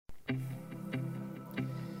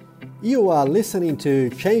You are listening to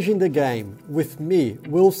Changing the Game with me,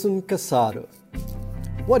 Wilson Casado.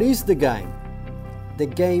 What is the game? The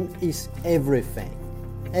game is everything.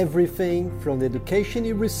 Everything from the education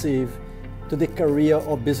you receive to the career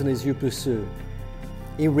or business you pursue.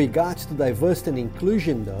 In regards to diversity and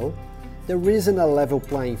inclusion though, there isn't a level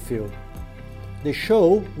playing field. The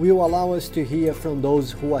show will allow us to hear from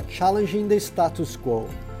those who are challenging the status quo.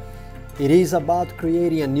 It is about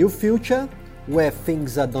creating a new future where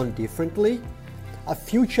things are done differently, a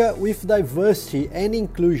future with diversity and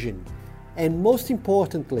inclusion, and most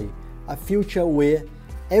importantly, a future where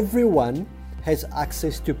everyone has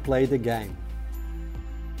access to play the game.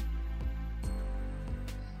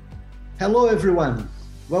 Hello everyone,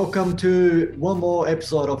 welcome to one more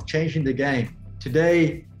episode of Changing the Game.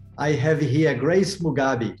 Today I have here Grace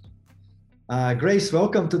Mugabe. Grace,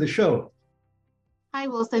 welcome to the show. Hi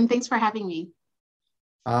Wilson, thanks for having me.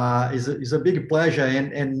 It's a big pleasure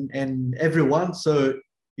and everyone, so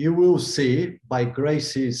you will see by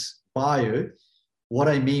Grace's bio what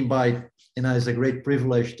I mean by, it's a great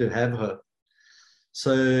privilege to have her.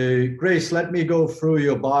 So Grace, let me go through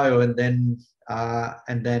your bio and then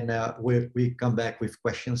we come back with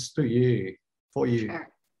questions to you, for you. Sure.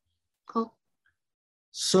 Cool.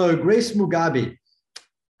 So Grace Mugabe.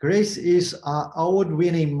 Grace is an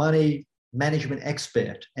award-winning money management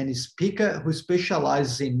expert and a speaker who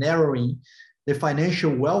specializes in narrowing the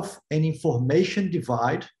financial wealth and information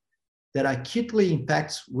divide that acutely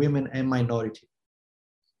impacts women and minorities.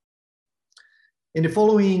 In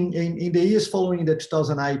the years following the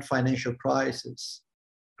 2008 financial crisis,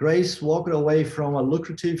 Grace walked away from a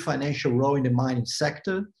lucrative financial role in the mining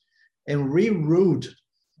sector and rerouted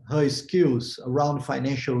her skills around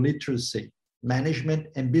financial literacy, management,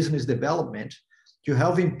 and business development to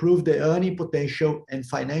help improve the earning potential and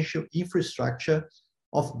financial infrastructure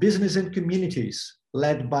of business and communities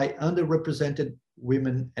led by underrepresented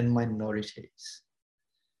women and minorities.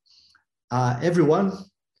 Everyone,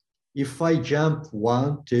 if I jump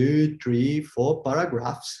 1, 2, 3, 4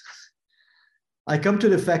 paragraphs, I come to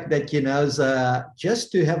the fact that,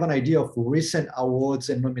 just to have an idea of recent awards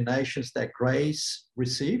and nominations that Grace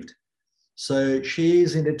received. So she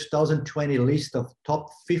is in the 2020 list of top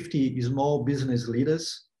 50 small business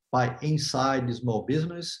leaders by Inside Small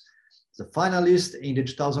Business. The finalist in the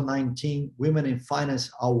 2019 Women in Finance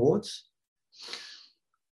Awards,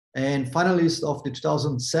 and finalist of the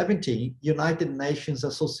 2017 United Nations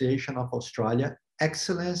Association of Australia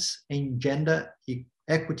Excellence in Gender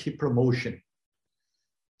Equity Promotion.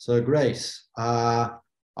 So Grace, I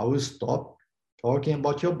will stop talking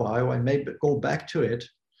about your bio. I may go back to it.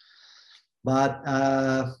 But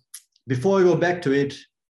before I go back to it,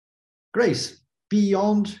 Grace,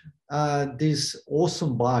 beyond this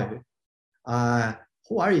awesome bio,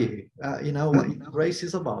 who are you? What Grace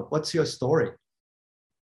is about. What's your story?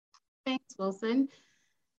 Thanks, Wilson.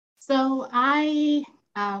 So I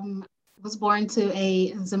was born to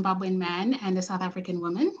a Zimbabwean man and a South African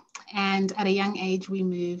woman. And at a young age, we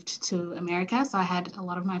moved to America. So I had a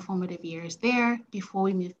lot of my formative years there before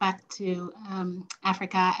we moved back to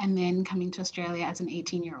Africa and then coming to Australia as an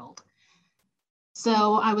 18-year-old.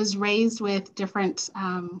 So I was raised with different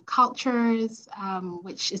cultures,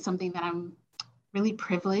 which is something that I'm really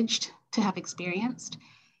privileged to have experienced,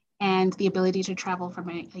 and the ability to travel from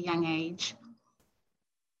a young age.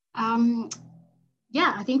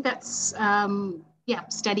 I think that's,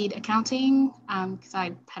 studied accounting because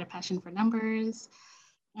I had a passion for numbers.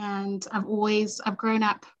 And I've grown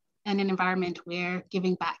up in an environment where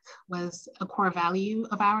giving back was a core value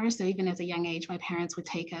of ours. So even as a young age, my parents would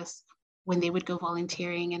take us when they would go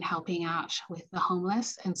volunteering and helping out with the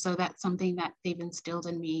homeless. And so that's something that they've instilled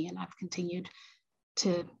in me and I've continued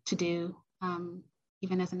to do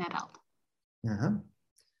even as an adult. Uh-huh.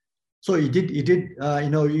 So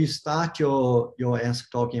you start your answer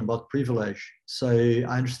talking about privilege. So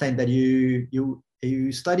I understand that you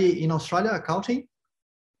study in Australia accounting?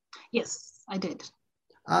 Yes, I did.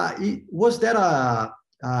 Was that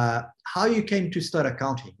how you came to start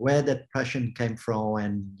accounting? Where that passion came from,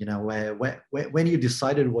 and when you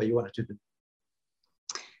decided what you wanted to do?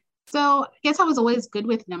 So I guess I was always good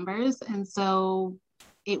with numbers, and so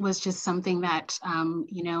it was just something that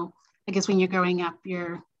I guess when you're growing up,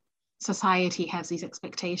 your society has these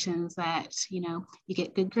expectations that, you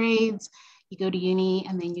get good grades, you go to uni,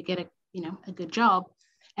 and then you get a good job.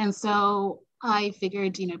 And so I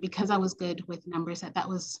figured, because I was good with numbers, that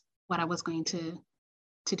was what I was going to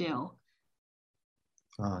do.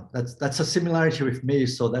 That's a similarity with me.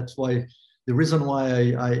 So that's why the reason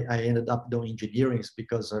why I ended up doing engineering is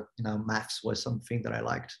because maths was something that I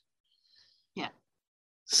liked. Yeah.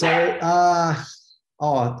 So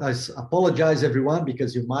Oh, I apologize, everyone,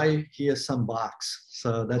 because you might hear some barks.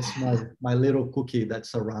 So that's my little cookie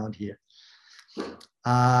that's around here.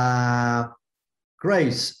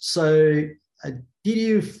 Grace, so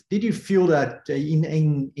did you feel that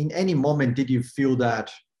in any moment did you feel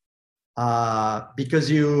that because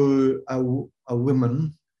you a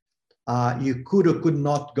woman, you could or could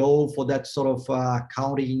not go for that sort of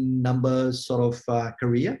counting numbers sort of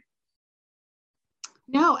career?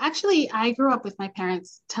 No, actually, I grew up with my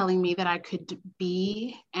parents telling me that I could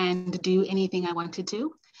be and do anything I wanted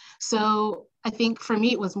to. So I think for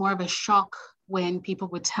me, it was more of a shock when people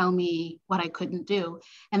would tell me what I couldn't do.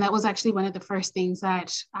 And that was actually one of the first things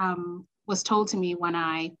that was told to me when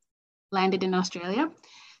I landed in Australia.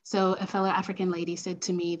 So a fellow African lady said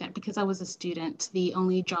to me that because I was a student, the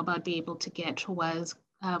only job I'd be able to get was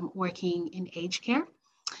working in aged care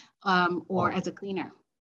or as a cleaner.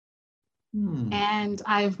 And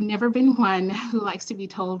I've never been one who likes to be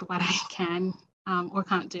told what I can or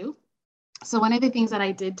can't do. So one of the things that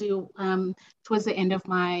I did do towards the end of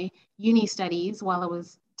my uni studies while I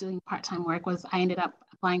was doing part-time work was I ended up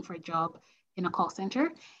applying for a job in a call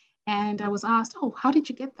center. And I was asked, oh, how did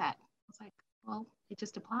you get that? I was like, well, I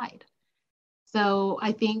just applied. So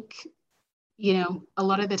I think, a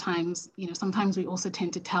lot of the times, sometimes we also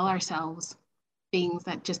tend to tell ourselves things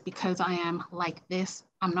that just because I am like this,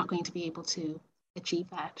 I'm not going to be able to achieve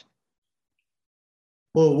that.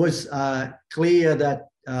 Well, it was clear that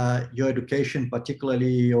your education,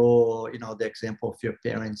 particularly your, the example of your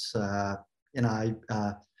parents, they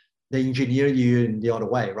engineer you in the other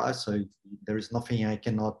way, right? So there is nothing I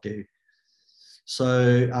cannot do.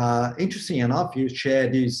 So interesting enough, you share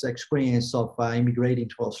this experience of immigrating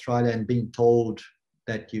to Australia and being told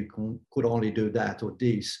that you could only do that or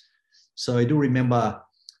this. So I do remember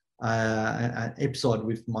an episode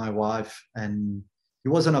with my wife, and it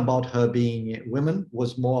wasn't about her being women, it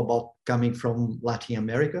was more about coming from Latin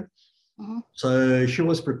America. Mm-hmm. So she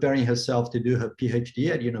was preparing herself to do her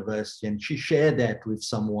PhD at university, and she shared that with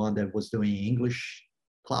someone that was doing English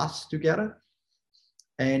class together.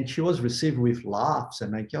 And she was received with laughs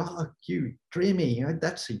and like, oh, you dreaming,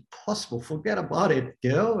 that's impossible, forget about it,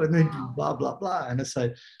 girl, and then blah, blah, blah. And I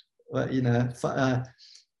said,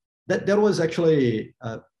 that was actually,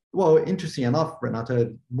 well, interesting enough,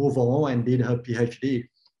 Renata moved on and did her PhD,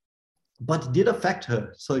 but it did affect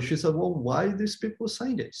her. So she said, well, why are these people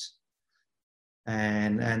saying this?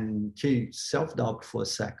 And she self-doubt for a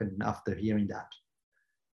second after hearing that.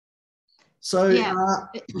 So, yeah.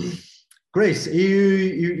 Grace,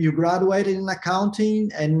 you graduated in accounting,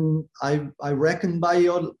 and I reckon by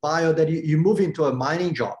your bio that you move into a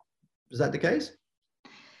mining job. Is that the case?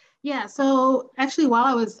 Yeah, so actually while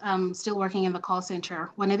I was still working in the call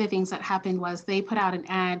center, one of the things that happened was they put out an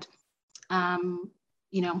ad,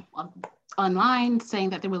 online saying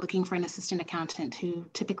that they were looking for an assistant accountant who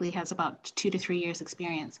typically has about 2 to 3 years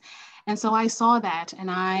experience. And so I saw that and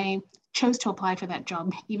I chose to apply for that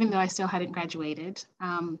job, even though I still hadn't graduated.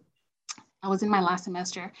 I was in my last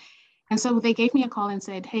semester. And so they gave me a call and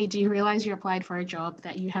said, hey, do you realize you applied for a job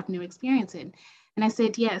that you have no experience in? And I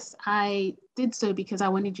said, yes, I did so because I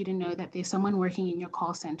wanted you to know that there's someone working in your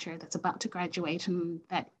call center that's about to graduate, and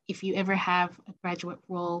that if you ever have a graduate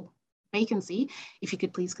role vacancy, if you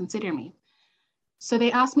could please consider me. So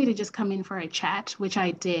they asked me to just come in for a chat, which I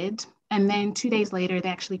did. And then 2 days later, they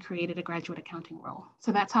actually created a graduate accounting role.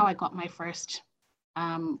 So that's how I got my first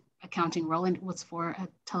accounting role, and it was for a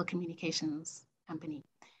telecommunications company.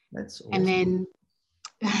 That's awesome. And then,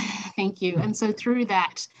 thank you. And so through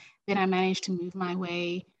that, then I managed to move my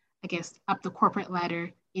way, I guess, up the corporate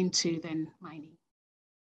ladder into then mining.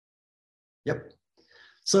 Yep.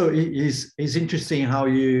 So it's interesting how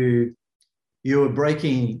you were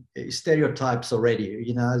breaking stereotypes already.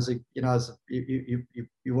 You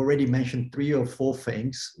already mentioned 3 or 4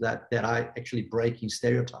 things that are actually breaking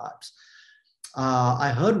stereotypes.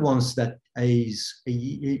 I heard once that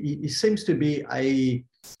it seems to be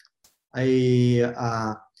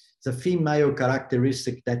the female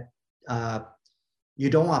characteristic that you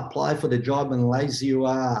don't apply for the job unless you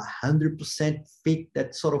are 100% fit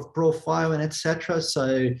that sort of profile and etc.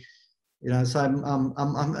 So, so I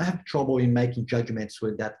have trouble in making judgments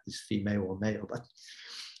whether that is female or male.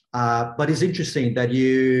 But it's interesting that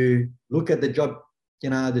you look at the job,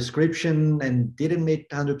 description and didn't meet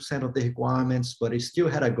 100% of the requirements, but it still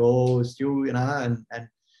had a goal, still,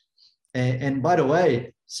 and by the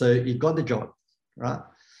way, so you got the job, right?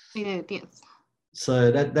 Yeah, yes. So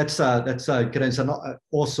that's an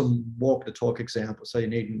awesome walk the talk example. So you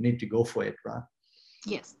need to go for it, right?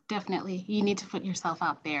 Yes, definitely. You need to put yourself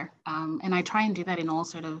out there. And I try and do that in all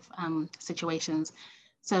sort of situations.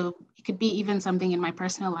 So it could be even something in my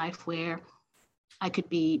personal life where I could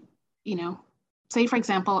be, say for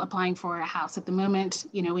example, applying for a house at the moment.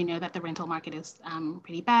 We know that the rental market is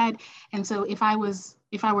pretty bad, and so if I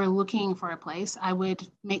were looking for a place, I would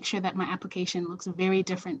make sure that my application looks very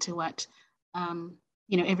different to what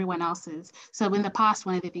everyone else's. So in the past,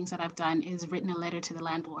 one of the things that I've done is written a letter to the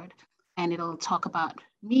landlord, and it'll talk about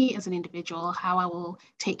me as an individual, how I will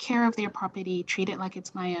take care of their property, treat it like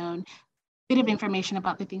it's my own, bit of information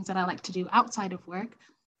about the things that I like to do outside of work,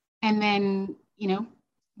 and then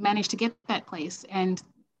manage to get that place. And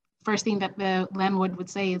first thing that the landlord would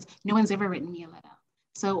say is, no one's ever written me a letter.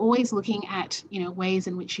 So always looking at ways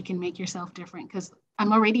in which you can make yourself different, because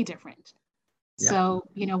I'm already different. Yeah. So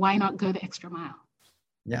why not go the extra mile?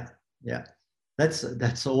 Yeah, that's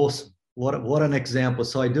awesome. What an example.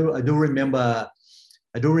 So I do remember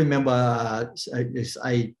a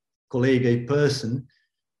colleague, a person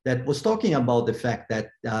that was talking about the fact that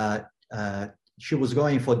she was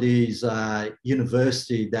going for this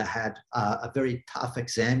university that had a very tough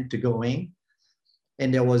exam to go in,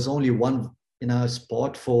 and there was only one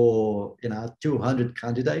spot for 200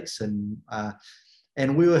 candidates, and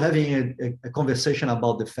we were having a conversation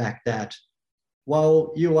about the fact that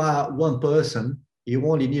while you are one person, you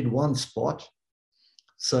only need one spot,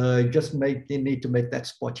 so you need to make that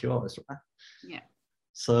spot yours, right? Yeah.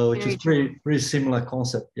 So it's just pretty similar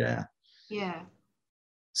concept, yeah. Yeah.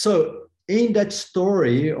 So in that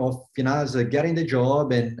story of getting the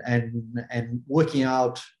job and working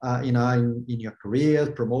out in your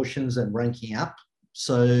career, promotions and ranking up,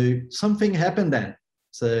 so something happened then.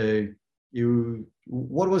 So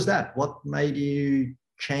what was that? What made you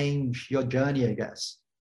change your journey, I guess?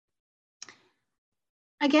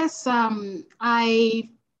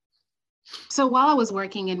 So while I was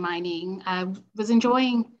working in mining, I was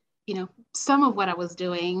enjoying some of what I was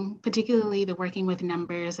doing, particularly the working with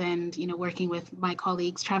numbers and, working with my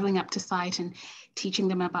colleagues, traveling up to site and teaching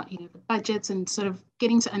them about, the budgets and sort of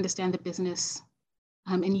getting to understand the business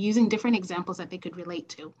and using different examples that they could relate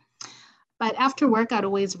to. But after work, I'd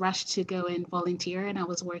always rush to go and volunteer. And I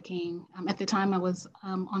was working, at the time I was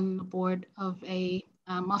on the board of a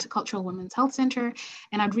multicultural women's health center.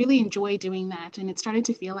 And I'd really enjoy doing that. And it started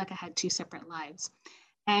to feel like I had two separate lives.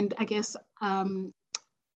 And I guess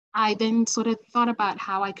I then sort of thought about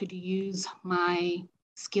how I could use my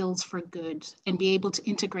skills for good and be able to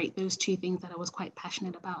integrate those two things that I was quite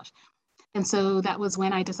passionate about. And so that was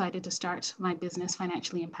when I decided to start my business,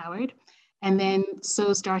 Financially Empowered. And then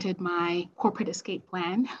so started my corporate escape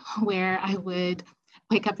plan, where I would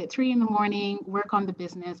wake up at 3 a.m, work on the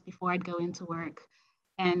business before I'd go into work.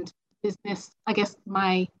 And business, I guess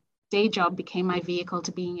my day job became my vehicle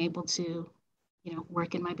to being able to,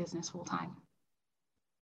 work in my business full time.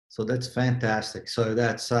 So that's fantastic. So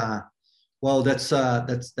that's that's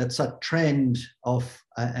a trend of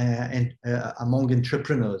among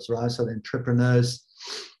entrepreneurs, right? So the entrepreneurs,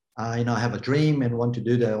 have a dream and want to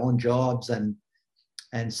do their own jobs, and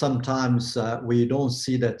sometimes we don't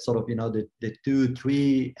see that sort of the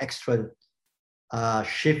 2-3 extra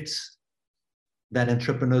shifts that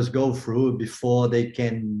entrepreneurs go through before they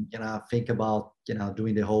can think about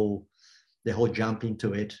doing the whole jump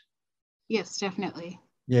into it. Yes, definitely.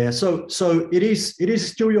 Yeah, so it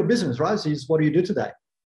is still your business, right? So it's what do you do today?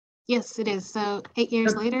 Yes, it is. So 8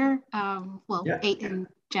 years later, 8 in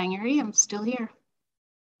January, I'm still here.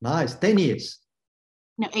 Nice. 10 years.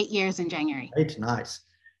 No, 8 years in January. 8, nice.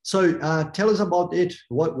 So tell us about it.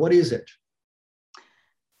 What is it?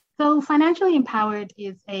 So Financially Empowered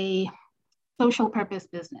is a social purpose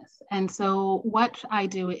business. And so what I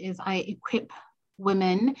do is I equip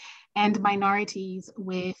women and minorities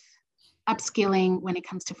with upskilling when it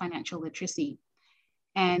comes to financial literacy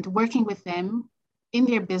and working with them in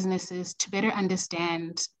their businesses to better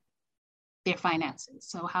understand their finances.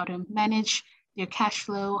 So how to manage their cash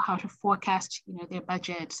flow, how to forecast their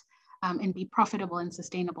budget, and be profitable and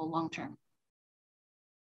sustainable long term.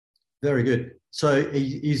 Very good. So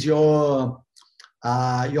is your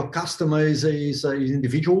customer is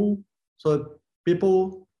individual, so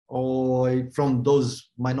people, or from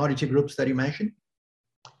those minority groups that you mentioned?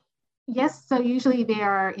 Yes, so usually they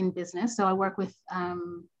are in business. So I work with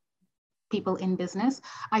people in business.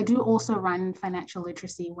 I do also run financial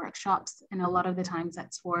literacy workshops, and a lot of the times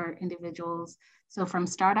that's for individuals. So from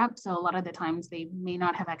startups, so a lot of the times they may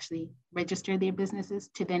not have actually registered their businesses,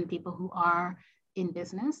 to then people who are in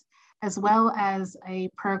business, as well as a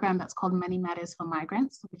program that's called Money Matters for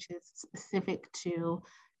Migrants, which is specific to,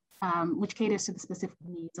 which caters to the specific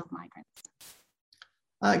needs of migrants.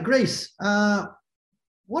 Grace,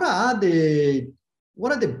 what are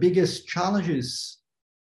the biggest challenges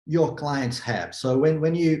your clients have. So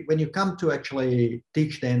when you come to actually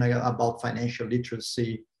teach them about financial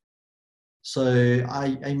literacy, so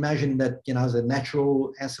I imagine that, you know, the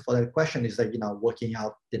natural answer for that question is that, you know, working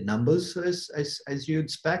out the numbers as you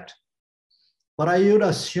expect. But I would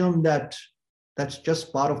assume that that's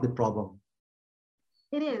just part of the problem.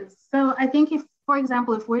 It is. So I think if, for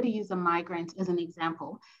example, if we're to use a migrant as an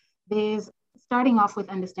example, there's starting off with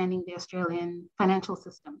understanding the Australian financial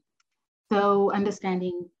system. So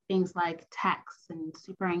understanding things like tax and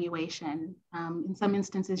superannuation. In some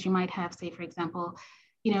instances, you might have, say, for example,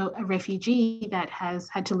 you know, a refugee that has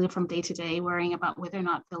had to live from day to day worrying about whether or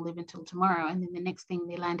not they'll live until tomorrow. And then the next thing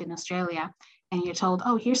they land in Australia and you're told,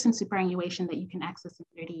 oh, here's some superannuation that you can access in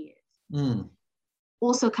 30 years. Mm.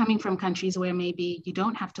 Also coming from countries where maybe you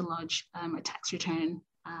don't have to lodge a tax return,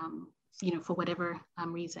 you know, for whatever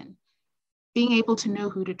reason. Being able to know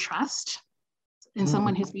who to trust and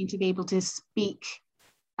someone who's going to be able to speak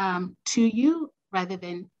to you rather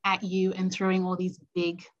than at you and throwing all these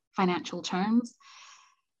big financial terms.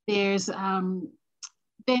 There's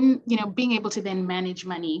then, you know, being able to then manage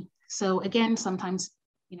money. So again, sometimes,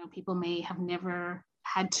 you know, people may have never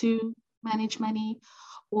had to manage money,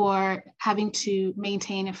 or having to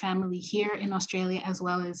maintain a family here in Australia as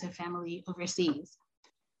well as a family overseas.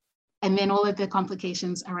 And then all of the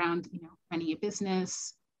complications around, you know, running a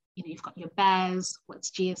business, you know, you've got your BAS,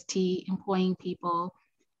 what's GST, employing people,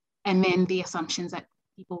 and then the assumptions that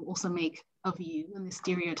people also make of you and the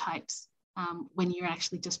stereotypes when you're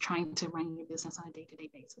actually just trying to run your business on a day-to-day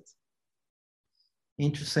basis.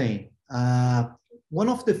 Interesting. One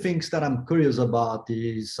of the things that I'm curious about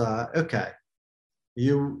is, okay,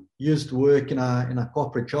 you used to work in a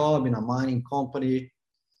corporate job, in a mining company.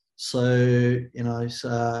 So, you know,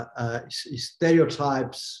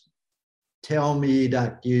 stereotypes tell me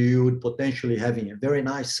that you would potentially having a very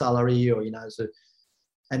nice salary, or, you know,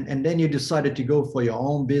 and then you decided to go for your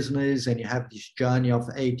own business, and you have this journey of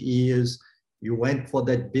 8 years. You went for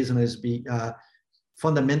that business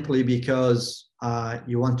fundamentally because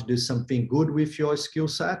you want to do something good with your skill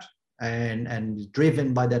set, and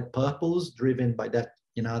driven by that purpose, driven by that,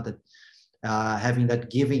 you know, that having that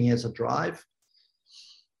giving as a drive.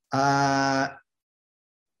 My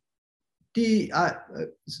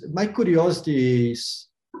curiosity is,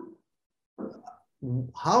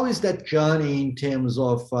 how is that journey in terms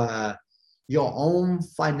of your own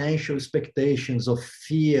financial expectations or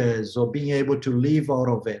fears, or being able to live out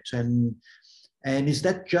of it? And is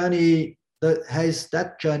that journey, has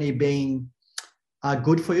that journey been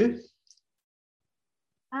good for you?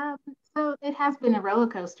 So it has been a roller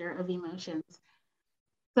coaster of emotions.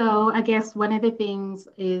 So I guess one of the things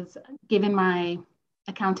is, given my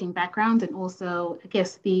accounting background and also, I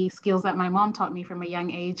guess, the skills that my mom taught me from a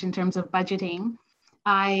young age in terms of budgeting,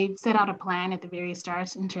 I set out a plan at the very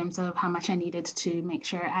start in terms of how much I needed to make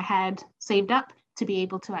sure I had saved up to be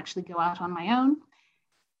able to actually go out on my own.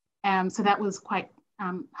 So that was quite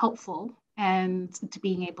helpful, and to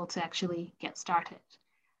being able to actually get started.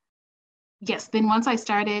 Yes, then once I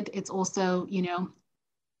started, it's also, you know,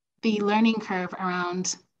 the learning curve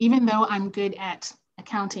around, even though I'm good at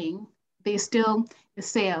accounting, there's still the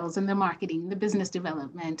sales and the marketing, the business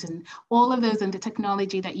development, and all of those, and the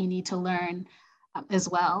technology that you need to learn as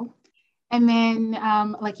well. And then,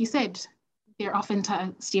 like you said, they're often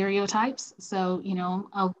stereotypes. So, you know,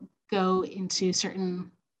 I'll go into certain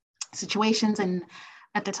situations, and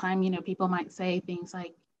at the time, you know, people might say things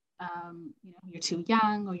like, you know, you're too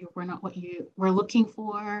young, or we're not what you were looking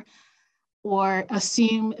for, or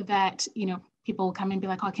assume that, you know, people will come and be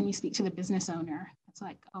like, oh, can you speak to the business owner? It's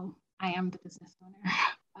like, oh, I am the business owner.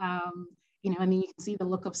 You know, and then you can see the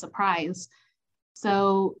look of surprise.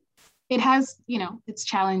 So it has, you know, its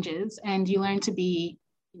challenges, and you learn to be,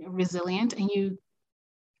 you know, resilient, and you,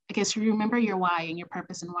 I guess, you remember your why and your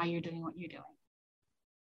purpose and why you're doing what you're doing.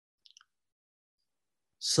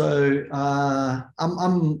 So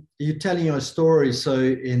you're telling your story.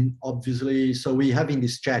 So obviously, so we're having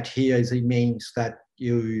this chat here, as it means that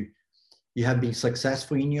you have been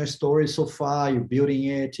successful in your story so far. You're building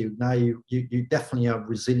it. You definitely are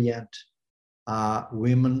resilient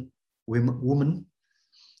woman.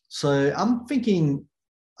 So I'm thinking,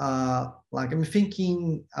 I'm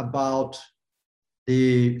thinking about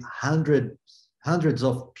the hundreds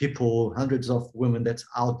of people, hundreds of women that's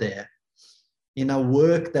out there in a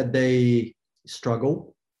work that they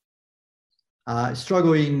struggle more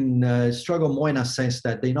in a sense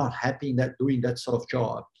that they're not happy in that doing that sort of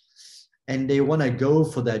job, and they want to go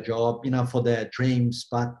for their job, you know, for their dreams,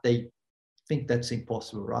 but they think that's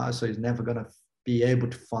impossible, right? So it's never going to be able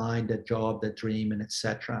to find that job, that dream, and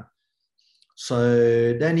etc.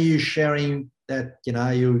 So then you're sharing that,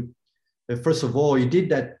 you, first of all, you did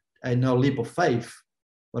that, leap of faith.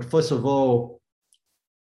 But first of all,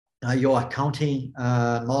 your accounting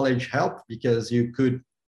knowledge helped because you could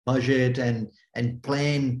budget and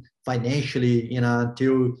plan financially,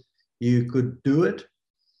 until you could do it.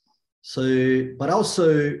 So, but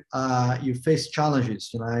also you face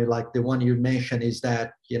challenges, like the one you mentioned is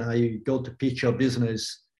that, you go to pitch your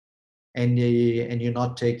business and you're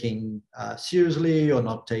not taking seriously or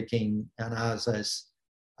not taking as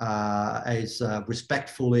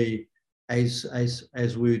respectfully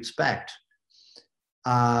as we expect.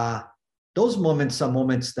 Those moments are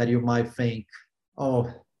moments that you might think,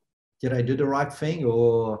 oh, did I do the right thing,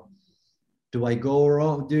 or do I go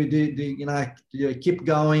wrong? Do I keep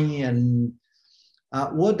going? And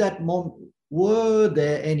were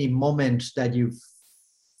there any moments that you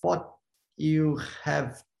thought you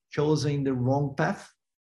have chosen the wrong path?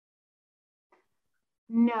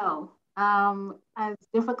 No. As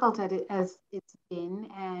difficult as it's been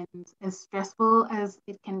and as stressful as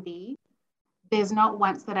it can be, there's not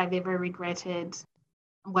once that I've ever regretted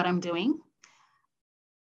what I'm doing.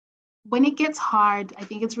 When it gets hard, I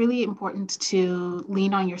think it's really important to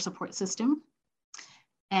lean on your support system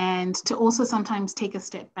and to also sometimes take a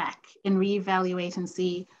step back and reevaluate and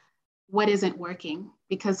see what isn't working.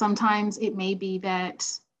 Because sometimes it may be that,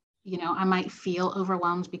 I might feel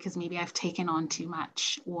overwhelmed because maybe I've taken on too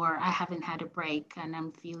much, or I haven't had a break and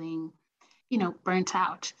I'm feeling, burnt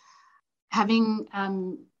out. Having,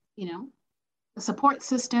 a support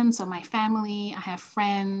system, so my family, I have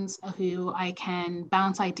friends who I can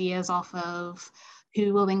bounce ideas off of,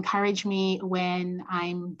 who will encourage me when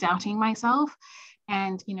I'm doubting myself.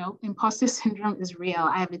 And, imposter syndrome is real.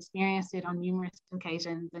 I've experienced it on numerous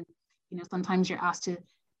occasions. And, sometimes you're asked to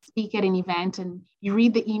speak at an event and you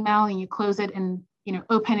read the email and you close it and,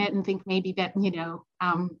 open it and think maybe that, the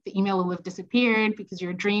email will have disappeared because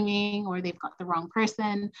you're dreaming or they've got the wrong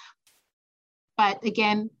person. But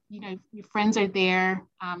again, your friends are there.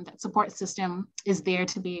 That support system is there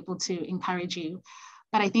to be able to encourage you.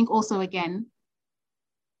 But I think also, again,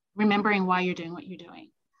 remembering why you're doing what you're doing.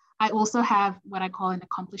 I also have what I call an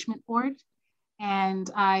accomplishment board. And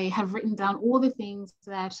I have written down all the things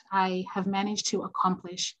that I have managed to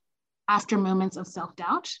accomplish after moments of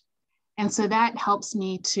self-doubt. And so that helps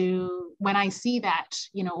me to, when I see that,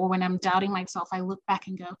 or when I'm doubting myself, I look back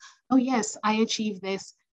and go, oh yes, I achieved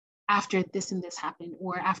this after this and this happened,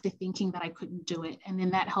 or after thinking that I couldn't do it. And then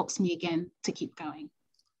that helps me again to keep going.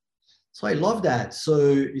 So I love that. So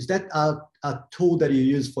is that a tool that you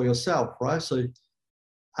use for yourself, right? So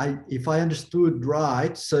if I understood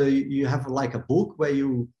right, so you have like a book where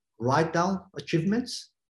you write down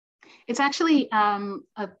achievements? It's actually a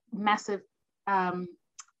massive,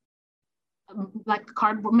 like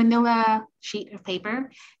cardboard manila sheet of paper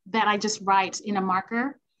that I just write in a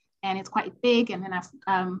marker, and it's quite big. And then I've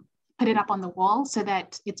put it up on the wall so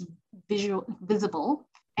that it's visible.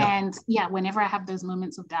 Yep. And yeah, whenever I have those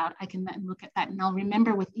moments of doubt, I can then look at that and I'll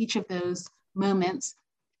remember with each of those moments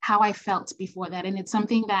how I felt before that. And it's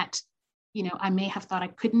something that, I may have thought I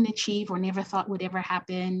couldn't achieve or never thought would ever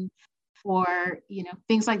happen. Or,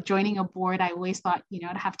 things like joining a board, I always thought,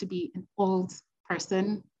 I'd have to be an old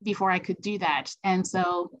person before I could do that. And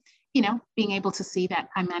so, being able to see that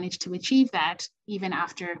I managed to achieve that even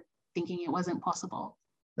after thinking it wasn't possible.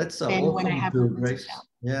 That's awesome, Grace.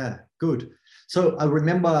 Yeah, good. So I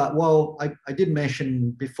remember, well, I did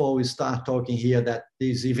mention before we start talking here that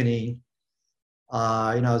this evening,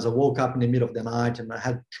 as I woke up in the middle of the night and I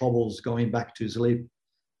had troubles going back to sleep.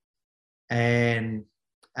 And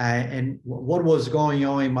what was going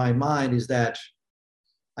on in my mind is that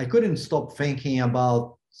I couldn't stop thinking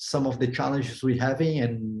about some of the challenges we're having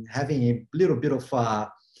and having a little bit of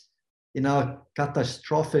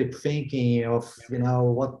catastrophic thinking of,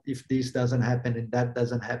 what if this doesn't happen and that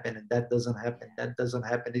doesn't happen and that doesn't happen, that doesn't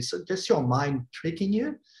happen. It's just your mind tricking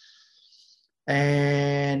you.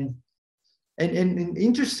 And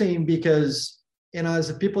interesting because, as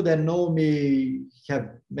the people that know me have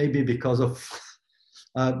maybe because of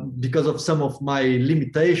some of my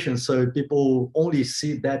limitations, so people only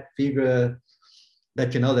see that figure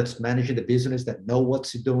that, that's managing the business, that know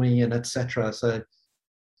what's doing and etc. So,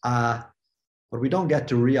 but we don't get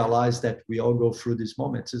to realize that we all go through these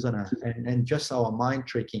moments, isn't it? And just our mind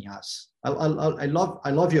tricking us. I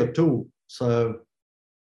love your tool. So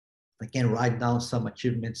I can write down some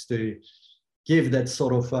achievements to give that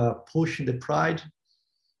sort of push in the pride.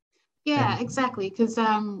 Yeah, exactly. Because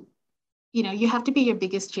you have to be your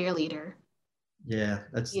biggest cheerleader. Yeah,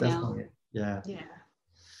 that's definitely it. Yeah. Yeah.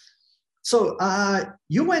 So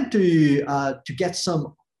you went to get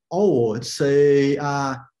some awards. So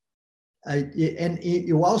And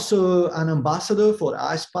you're also an ambassador for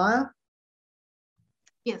iSpire.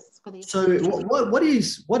 Yes, for the So what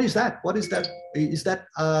is that? What is that? Is that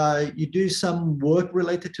you do some work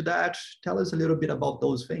related to that? Tell us a little bit about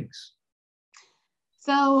those things.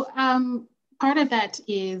 So part of that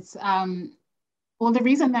is, well, the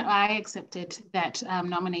reason that I accepted that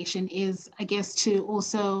nomination is, I guess, to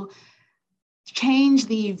also change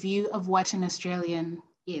the view of what an Australian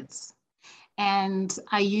is. And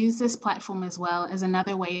I use this platform as well as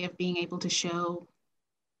another way of being able to show,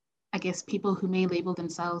 I guess, people who may label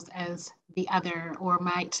themselves as the other or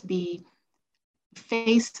might be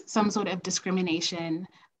face some sort of discrimination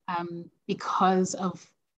because of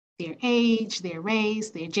their age, their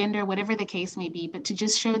race, their gender, whatever the case may be, but to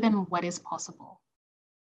just show them what is possible.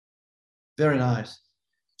 Very nice.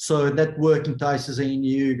 So that work entices in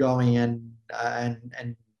you going and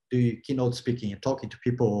do keynote speaking and talking to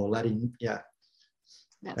people, letting, yeah.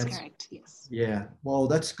 That's correct, yes. Yeah, well,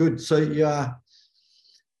 that's good. So yeah,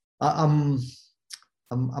 I'm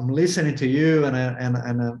listening to you and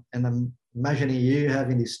I'm imagining you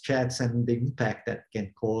having these chats and the impact that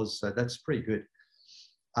can cause. So that's pretty good.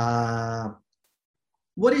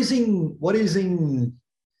 What is in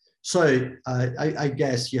so I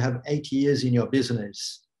guess you have 8 years in your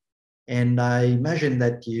business, and I imagine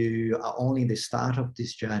that you are only the start of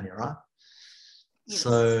this journey, right? Yes.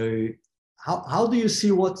 So how do you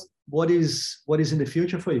see what is in the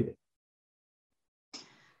future for you?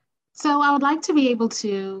 So I would like to be able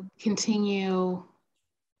to continue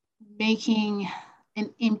making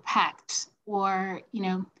an impact, or, you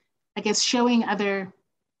know, I guess showing other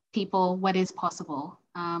people what is possible,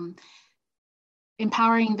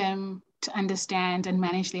 empowering them to understand and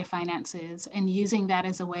manage their finances, and using that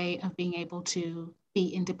as a way of being able to be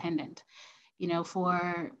independent, you know,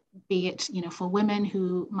 for, be it, you know, for women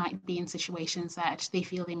who might be in situations that they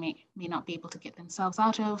feel they may not be able to get themselves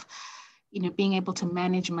out of, you know, being able to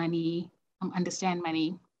manage money, understand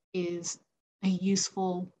money is a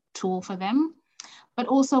useful tool for them. But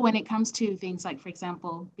also when it comes to things like, for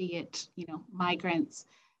example, be it, you know, migrants,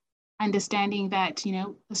 understanding that, you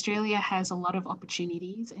know, Australia has a lot of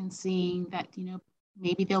opportunities, and seeing that, you know,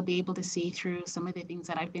 maybe they'll be able to see through some of the things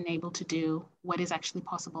that I've been able to do, what is actually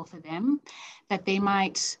possible for them, that they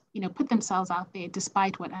might, you know, put themselves out there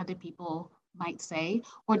despite what other people might say,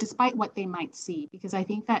 or despite what they might see. Because I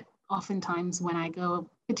think that oftentimes when I go,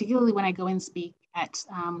 particularly when I go and speak at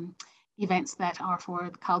events that are for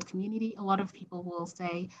the CALD community, a lot of people will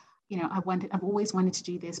say, you know, I've always wanted to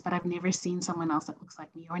do this, but I've never seen someone else that looks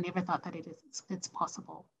like me, or I never thought that it's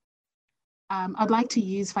possible. I'd like to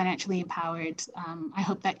use Financially Empowered. I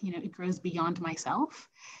hope that, you know, it grows beyond myself,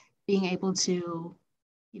 being able to,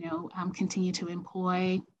 you know, continue to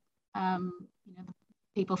employ, you know,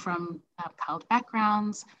 people from CALD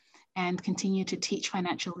backgrounds, and continue to teach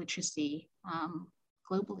financial literacy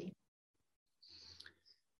globally.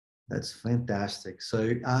 That's fantastic.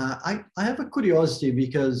 So I have a curiosity,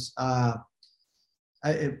 because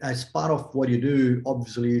as part of what you do,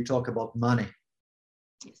 obviously you talk about money.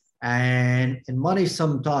 Yes. And money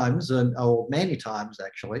sometimes, or many times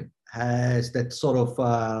actually, has that sort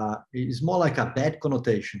of, is more like a bad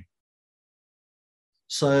connotation.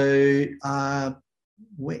 So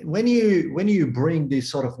when you bring this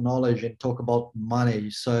sort of knowledge and talk about money,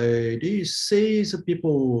 so do you see some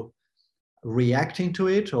people reacting to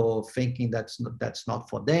it, or thinking that's not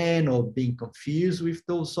for them, or being confused with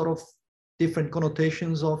those sort of different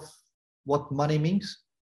connotations of what money means?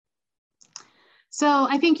 So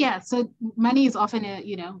I think, yeah, so money is often a,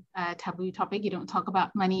 you know, a taboo topic. You don't talk about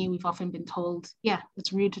money. We've often been told, yeah,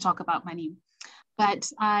 it's rude to talk about money.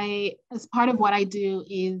 But as part of what I do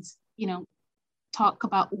is, you know, talk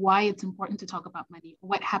about why it's important to talk about money,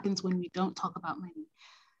 what happens when we don't talk about money.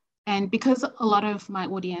 And because a lot of my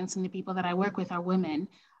audience and the people that I work with are women,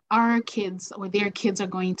 our kids or their kids are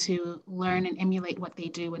going to learn and emulate what they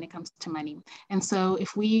do when it comes to money. And so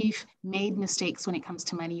if we've made mistakes when it comes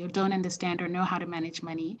to money, or don't understand or know how to manage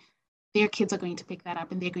money, their kids are going to pick that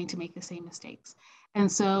up, and they're going to make the same mistakes. And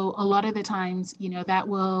so a lot of the times, you know, that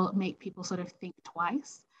will make people sort of think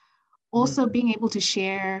twice. Also, being able to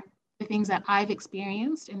share the things that I've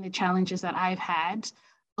experienced and the challenges that I've had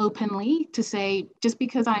openly, to say, just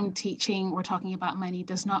because I'm teaching or talking about money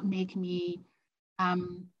does not make me,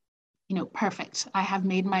 you know, perfect. I have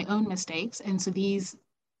made my own mistakes. And so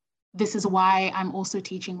this is why I'm also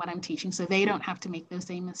teaching what I'm teaching, so they don't have to make those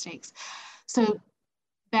same mistakes. So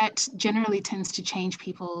that generally tends to change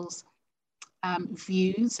people's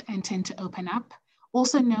views and tend to open up.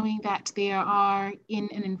 Also knowing that they are in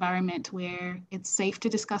an environment where it's safe to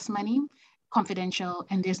discuss money, confidential,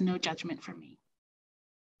 and there's no judgment from me.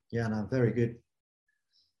 Yeah, no, very good.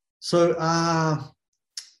 So,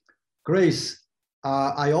 Grace,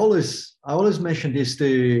 I always mention this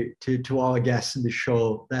to our guests in the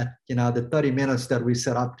show that, you know, the 30 minutes that we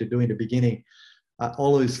set up to do in the beginning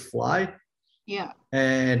always fly. Yeah.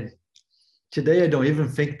 And today I don't even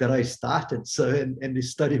think that I started. So, and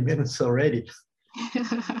it's 30 minutes already.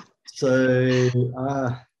 So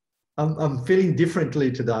I'm feeling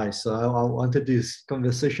differently today. So I wanted this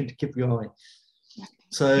conversation to keep going.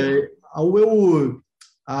 So I will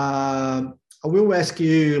ask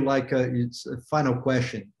you like it's a final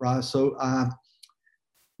question, right? So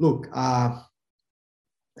look, I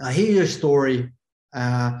hear your story.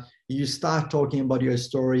 You start talking about your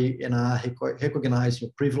story, and I recognize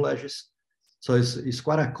your privileges. So it's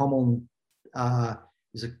quite a common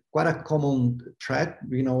quite a common threat,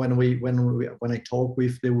 you know, when I talk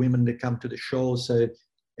with the women that come to the show. So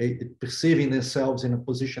perceiving themselves in a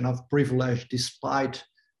position of privilege despite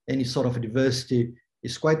any sort of diversity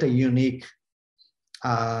is quite a unique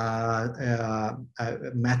matter,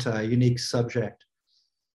 a unique subject.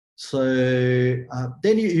 So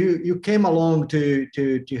then you came along to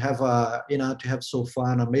have to have so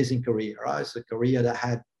far an amazing career, right? It's a career that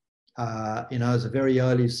had it's a very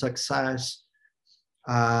early success.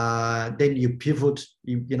 Then you pivot,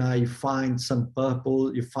 you find some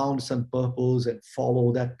purpose, you found some purpose and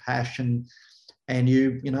follow that passion, and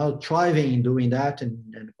thriving in doing that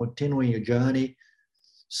and continuing your journey.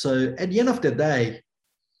 So at the end of the day,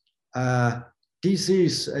 this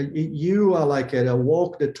is you are like a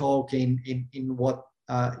walk the talk in what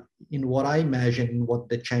I imagine what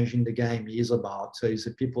the change in the game is about. So it's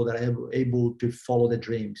the people that are able to follow the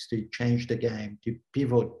dreams, to change the game, to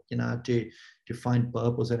pivot, to find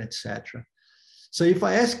purpose and etc. So if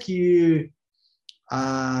I ask you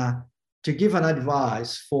to give an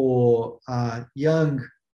advice for a young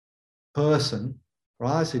person,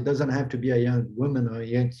 right? So it doesn't have to be a young woman or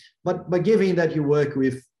young, but given that you work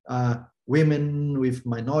with women, with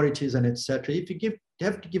minorities and etc. If you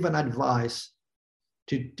have to give an advice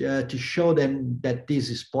to show them that this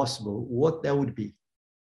is possible, what that would be?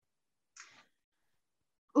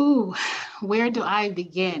 Ooh, where do I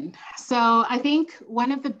begin? So I think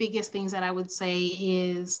one of the biggest things that I would say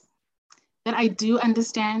is that I do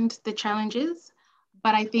understand the challenges,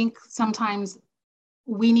 but I think sometimes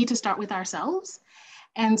we need to start with ourselves.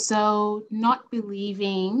 And so not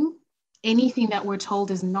believing anything that we're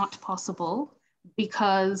told is not possible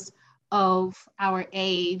because of our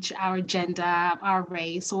age, our gender, our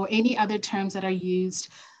race, or any other terms that are used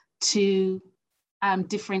to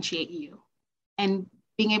differentiate you, and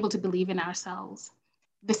being able to believe in ourselves.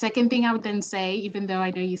 The second thing I would then say, even though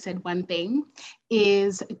I know you said one thing,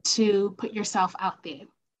 is to put yourself out there.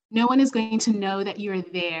 No one is going to know that you're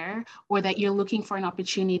there or that you're looking for an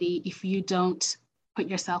opportunity if you don't put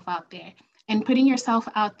yourself out there. And putting yourself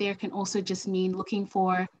out there can also just mean looking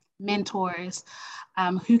for mentors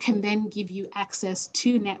who can then give you access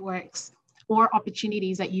to networks or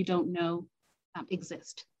opportunities that you don't know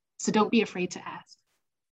exist. So don't be afraid to ask.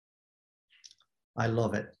 I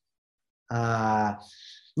love it.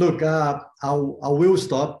 Look, I will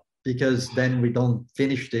stop because then we don't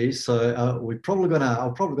finish this. So I'll probably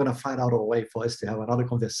gonna find out a way for us to have another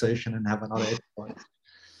conversation and have another episode.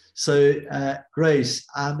 So Grace,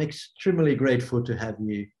 I'm extremely grateful to have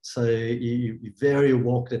you. So you very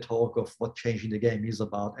walk the talk of what changing the game is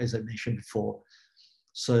about, as I mentioned before.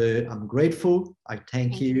 So I'm grateful. I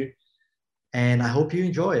thank you, and I hope you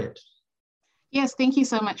enjoy it. Yes, thank you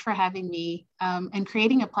so much for having me and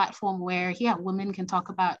creating a platform where, women can talk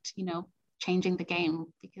about, changing the game,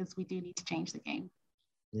 because we do need to change the game.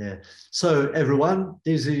 Yeah. So everyone,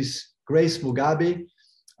 this is Grace Mugabe.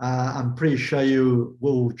 I'm pretty sure you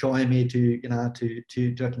will join me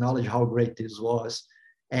to acknowledge how great this was.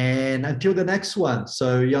 And until the next one.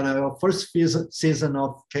 So, our first season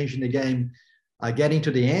of Changing the Game getting to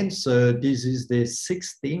the end. So this is the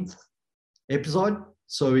 16th episode.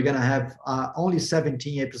 So we're going to have only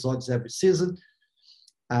 17 episodes every season.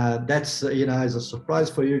 That's, as a surprise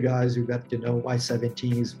for you guys. You got to know why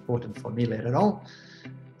 17 is important for me later on.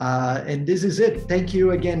 And this is it. Thank you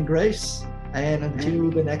again, Grace. And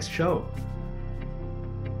until the next show.